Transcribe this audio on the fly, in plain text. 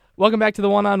Welcome back to the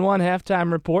one-on-one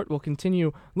halftime report. We'll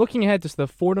continue looking ahead to the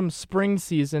Fordham spring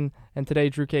season. And today,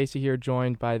 Drew Casey here,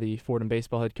 joined by the Fordham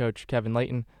baseball head coach, Kevin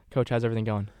Layton. Coach, how's everything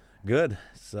going? Good.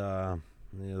 It's, the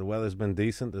weather's been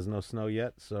decent. There's no snow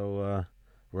yet, so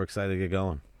we're excited to get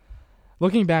going.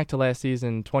 Looking back to last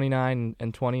season,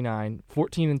 29-29,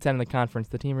 14-10 in the conference,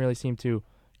 the team really seemed to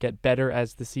get better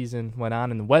as the season went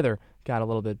on, and the weather got a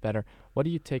little bit better. What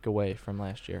do you take away from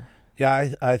last year?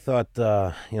 Yeah, I thought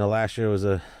last year was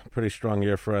a pretty strong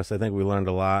year for us. I think we learned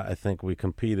a lot. I think we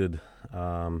competed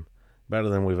better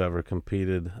than we've ever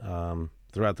competed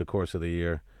throughout the course of the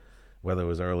year, whether it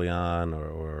was early on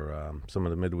or some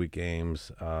of the midweek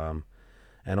games,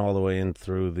 and all the way in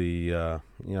through the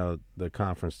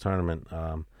conference tournament.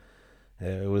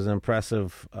 It was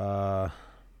impressive.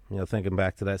 Thinking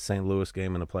back to that St. Louis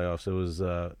game in the playoffs, it was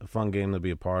a fun game to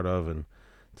be a part of and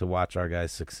to watch our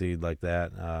guys succeed like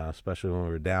that, especially when we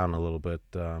were down a little bit.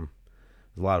 It was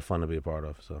a lot of fun to be a part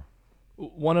of. So,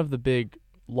 one of the big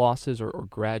losses or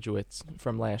graduates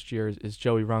from last year is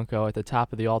Joey Runco at the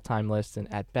top of the all-time list,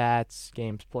 and at-bats,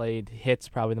 games played, hits,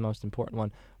 probably the most important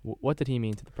one. What did he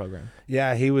mean to the program?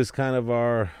 Yeah, he was kind of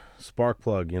our spark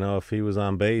plug. If he was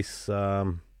on base, we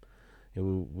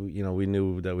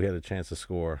knew that we had a chance to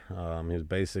score. He was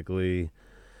basically,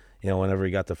 whenever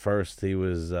he got to first, he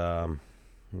was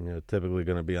typically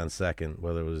going to be on second,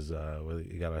 whether it was whether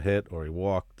he got a hit or he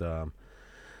walked.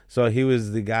 So he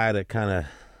was the guy that kind of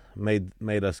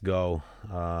made us go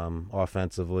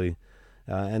offensively,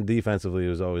 and defensively. He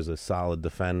was always a solid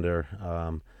defender,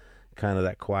 kind of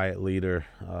that quiet leader.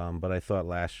 But I thought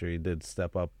last year he did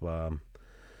step up a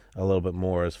little bit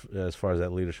more as far as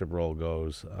that leadership role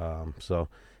goes. So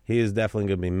he is definitely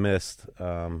going to be missed.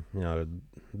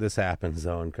 This happens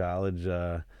though in college.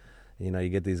 You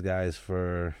get these guys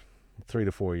for 3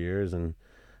 to 4 years, and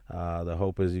the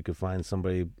hope is you could find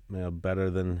somebody better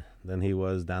than he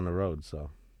was down the road.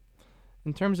 So,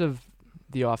 in terms of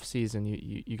the off season,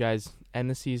 you guys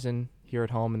end the season here at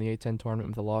home in the A-10 tournament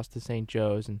with a loss to St.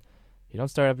 Joe's, and you don't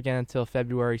start up again until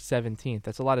February 17th.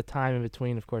 That's a lot of time in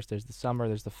between. Of course, there's the summer,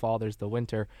 there's the fall, there's the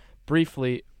winter.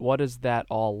 Briefly, what does that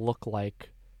all look like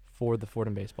for the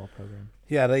Fordham baseball program?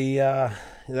 Yeah,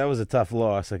 that was a tough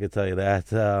loss, I could tell you that.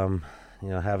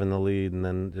 Having the lead and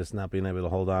then just not being able to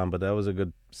hold on. But that was a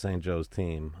good St. Joe's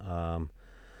team.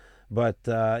 But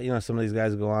some of these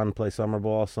guys go on and play summer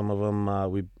ball. Some of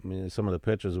them, some of the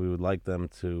pitchers, we would like them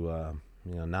to,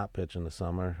 not pitch in the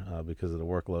summer because of the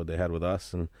workload they had with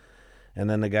us. And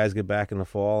then the guys get back in the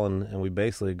fall, and we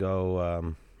basically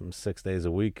go 6 days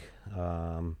a week,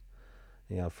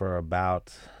 for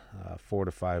about 4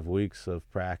 to 5 weeks of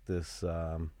practice.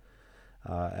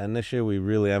 And this year we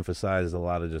really emphasized a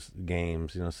lot of just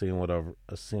games, seeing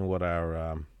what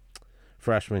our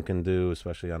freshmen can do,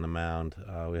 especially on the mound.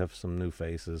 We have some new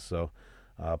faces, so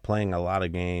playing a lot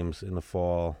of games in the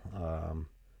fall,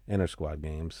 inter-squad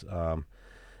games.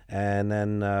 And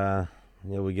then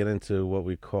we get into what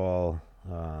we call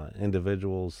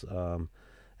individuals,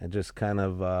 and just kind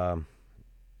of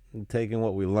taking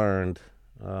what we learned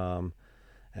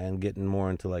and getting more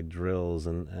into like drills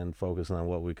and focusing on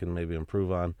what we can maybe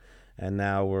improve on. And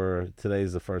now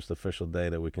today's the first official day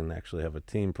that we can actually have a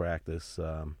team practice.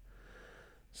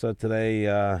 So today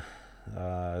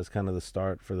is kind of the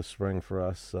start for the spring for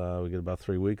us. We get about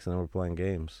 3 weeks and then we're playing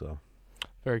games. So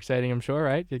very exciting, I'm sure,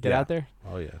 right? You get out there?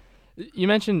 Oh yeah. You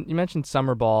mentioned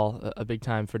summer ball, a big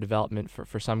time for development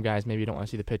for some guys. Maybe you don't want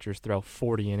to see the pitchers throw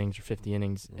 40 innings or 50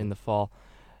 innings in the fall.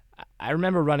 I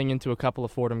remember running into a couple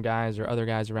of Fordham guys or other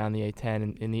guys around the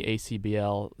A-10 in the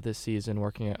ACBL this season,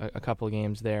 working a couple of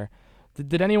games there.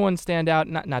 Did anyone stand out,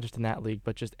 not just in that league,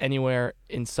 but just anywhere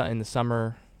in the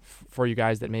summer for you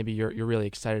guys that maybe you're really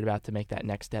excited about to make that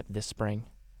next step this spring?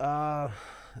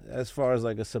 As far as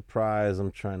like a surprise,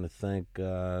 I'm trying to think.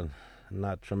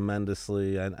 Not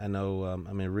tremendously. I know.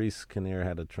 Reese Kinnear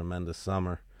had a tremendous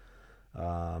summer.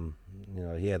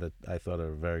 He had I thought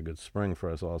a very good spring for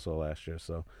us also last year.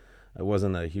 So it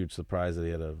wasn't a huge surprise that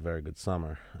he had a very good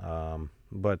summer.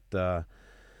 But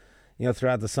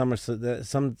throughout the summer,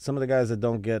 some of the guys that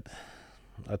don't get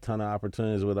a ton of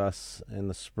opportunities with us in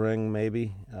the spring,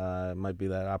 maybe it might be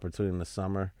that opportunity in the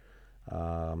summer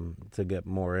to get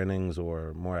more innings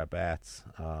or more at bats,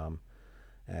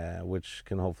 which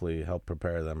can hopefully help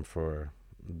prepare them for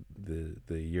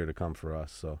the year to come for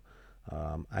us. So.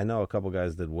 I know a couple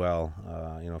guys did well.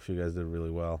 A few guys did really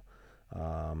well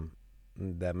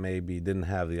that maybe didn't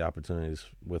have the opportunities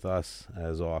with us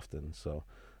as often. So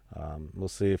we'll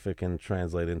see if it can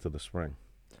translate into the spring.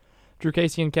 Drew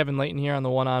Casey and Kevin Layton here on the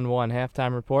one-on-one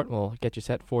halftime report. We'll get you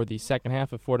set for the second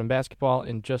half of Fordham basketball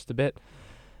in just a bit.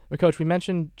 Well, Coach, we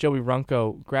mentioned Joey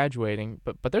Runco graduating,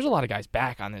 but there's a lot of guys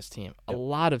back on this team. Yep. A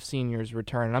lot of seniors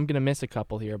return, and I'm going to miss a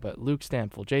couple here, but Luke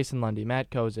Stamfel, Jason Lundy, Matt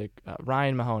Kozik,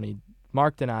 Ryan Mahoney,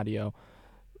 Mark Donadio.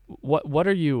 What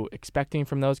are you expecting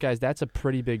from those guys? That's a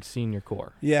pretty big senior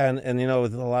core. Yeah, and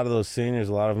with a lot of those seniors,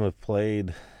 a lot of them have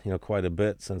played quite a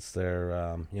bit since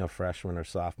their freshman or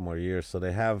sophomore years, so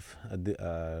they have a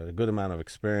good amount of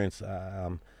experience.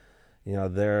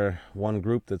 They're one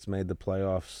group that's made the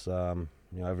playoffs.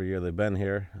 Every year they've been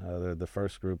here. They're the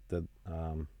first group that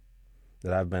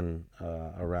I've been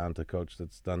around to coach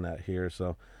that's done that here.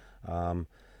 So.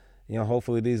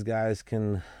 Hopefully these guys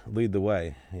can lead the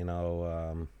way, on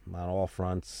all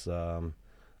fronts, on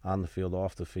the field,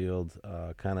 off the field,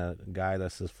 kind of guide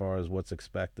us as far as what's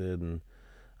expected. And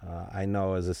I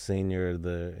know as a senior,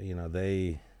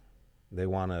 they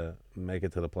want to make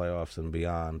it to the playoffs and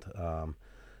beyond.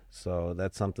 So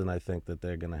that's something I think that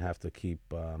they're going to have to keep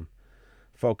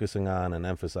focusing on and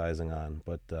emphasizing on.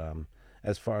 But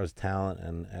as far as talent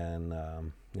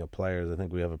and players, I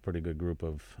think we have a pretty good group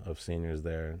of seniors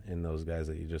there in those guys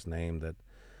that you just named that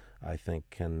I think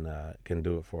can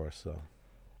do it for us. So,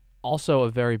 also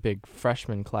a very big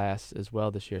freshman class as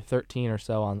well this year, 13 or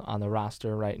so on the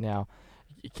roster right now.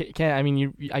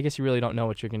 I guess you really don't know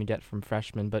what you're going to get from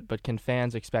freshmen, but can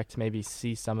fans expect to maybe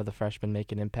see some of the freshmen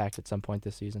make an impact at some point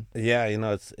this season? Yeah,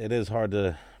 it is hard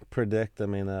to predict. I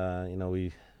mean,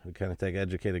 we kind of take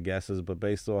educated guesses, but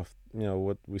based off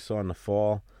what we saw in the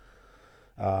fall.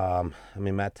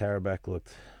 Matt Tarabek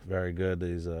looked very good.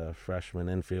 He's a freshman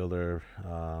infielder.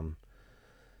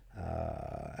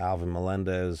 Alvin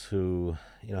Melendez, who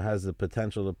has the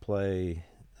potential to play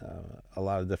a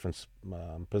lot of different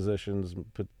positions,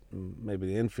 maybe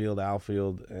the infield,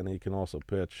 outfield, and he can also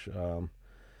pitch.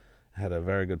 Had a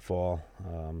very good fall,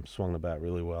 swung the bat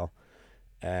really well,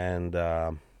 and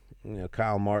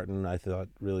Kyle Martin, I thought,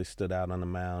 really stood out on the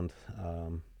mound.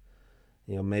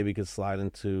 Maybe could slide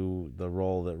into the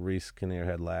role that Reese Kinnear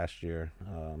had last year.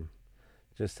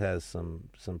 Just has some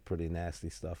pretty nasty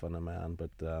stuff on the mound.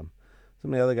 But some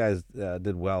of the other guys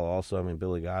did well also.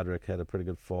 Billy Godric had a pretty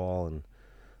good fall, and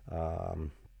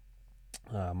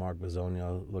Mark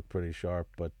Bizzonio looked pretty sharp.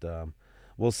 But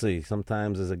we'll see.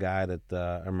 Sometimes there's a guy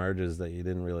that emerges that you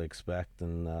didn't really expect,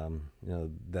 and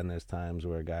then there's times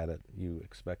where a guy that you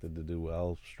expected to do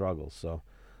well struggles. So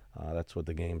that's what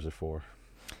the games are for.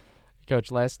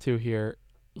 Coach, last two here.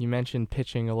 You mentioned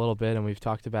pitching a little bit, and we've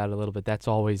talked about it a little bit. That's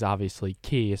always obviously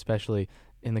key, especially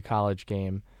in the college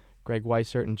game. Greg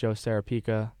Weissert and Joe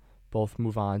Sarapica both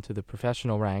move on to the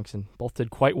professional ranks, and both did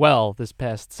quite well this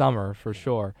past summer for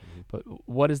sure. Mm-hmm. But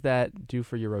what does that do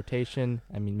for your rotation?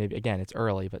 Maybe, again, it's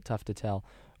early, but tough to tell.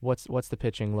 What's the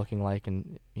pitching looking like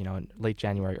in late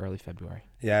January, early February?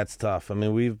 Yeah, it's tough.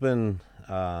 We've been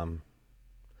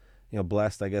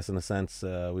blessed, I guess, in a sense.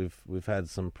 We've had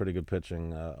some pretty good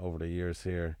pitching over the years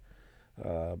here.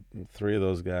 Three of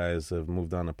those guys have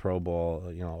moved on to pro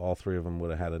ball. All three of them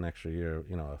would have had an extra year,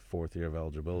 a fourth year of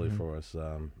eligibility for us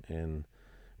in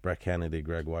Brett Kennedy,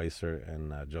 Greg Weissert,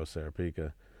 and Joe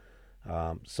Sarapica.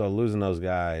 So losing those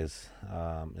guys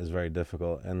is very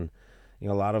difficult. And,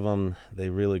 a lot of them, they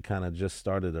really kind of just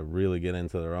started to really get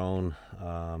into their own,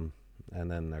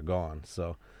 and then they're gone.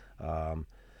 So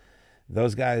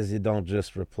those guys you don't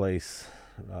just replace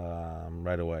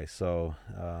right away. So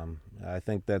I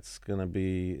think that's going to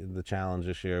be the challenge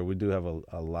this year. We do have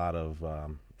a lot of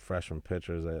freshman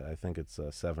pitchers. I think it's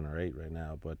 7 or 8 right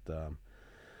now. But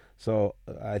so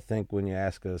I think when you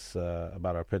ask us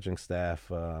about our pitching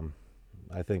staff,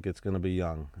 I think it's going to be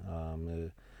young.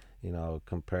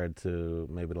 Compared to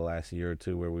maybe the last year or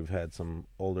two where we've had some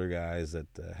older guys that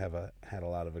have had a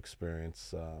lot of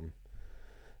experience.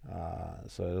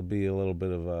 So it'll be a little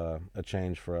bit of a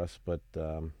change for us, but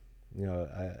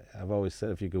I've always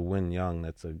said if you could win young,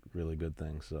 that's a really good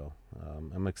thing. So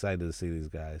I'm excited to see these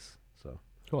guys. So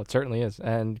cool, it certainly is.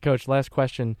 And Coach, last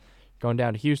question: going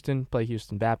down to Houston, play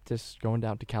Houston Baptist. Going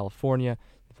down to California,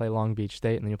 you play Long Beach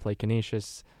State, and then you play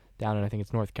Canisius down in, I think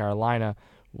it's North Carolina.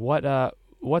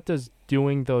 What does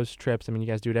doing those trips, you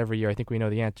guys do it every year, I think we know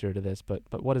the answer to this, but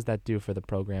what does that do for the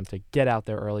program to get out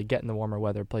there early, get in the warmer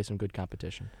weather, play some good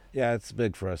competition? Yeah, it's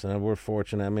big for us, and we're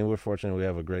fortunate. We're fortunate we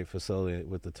have a great facility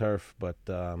with the turf, but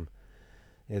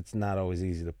it's not always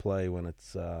easy to play when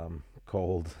it's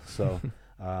cold. So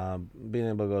being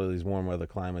able to go to these warm weather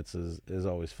climates is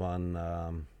always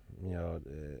fun.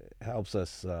 It helps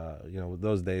us,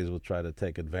 those days we'll try to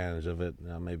take advantage of it,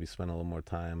 maybe spend a little more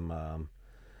time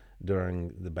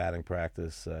during the batting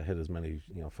practice, hit as many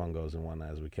fungos and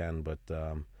whatnot as we can. But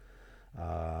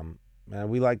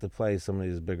we like to play some of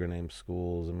these bigger name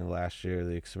schools. Last year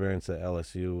the experience at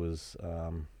LSU was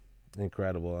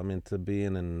incredible. I mean, to be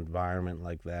in an environment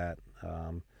like that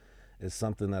is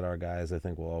something that our guys, I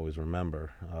think, will always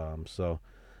remember. Um,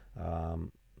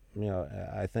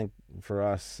 I think for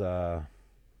us,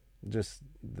 just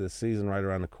the season right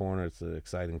around the corner, it's an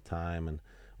exciting time, and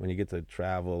when you get to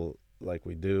travel like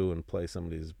we do and play some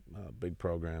of these big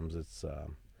programs, it's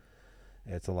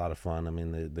a lot of fun. I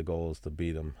mean, the goal is to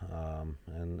beat them,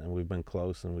 and we've been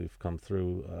close and we've come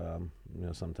through,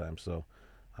 sometimes. So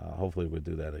hopefully we'll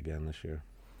do that again this year.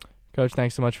 Coach,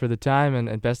 thanks so much for the time,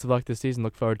 and best of luck this season.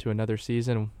 Look forward to another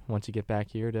season once you get back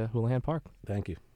here to Houlihan Park. Thank you.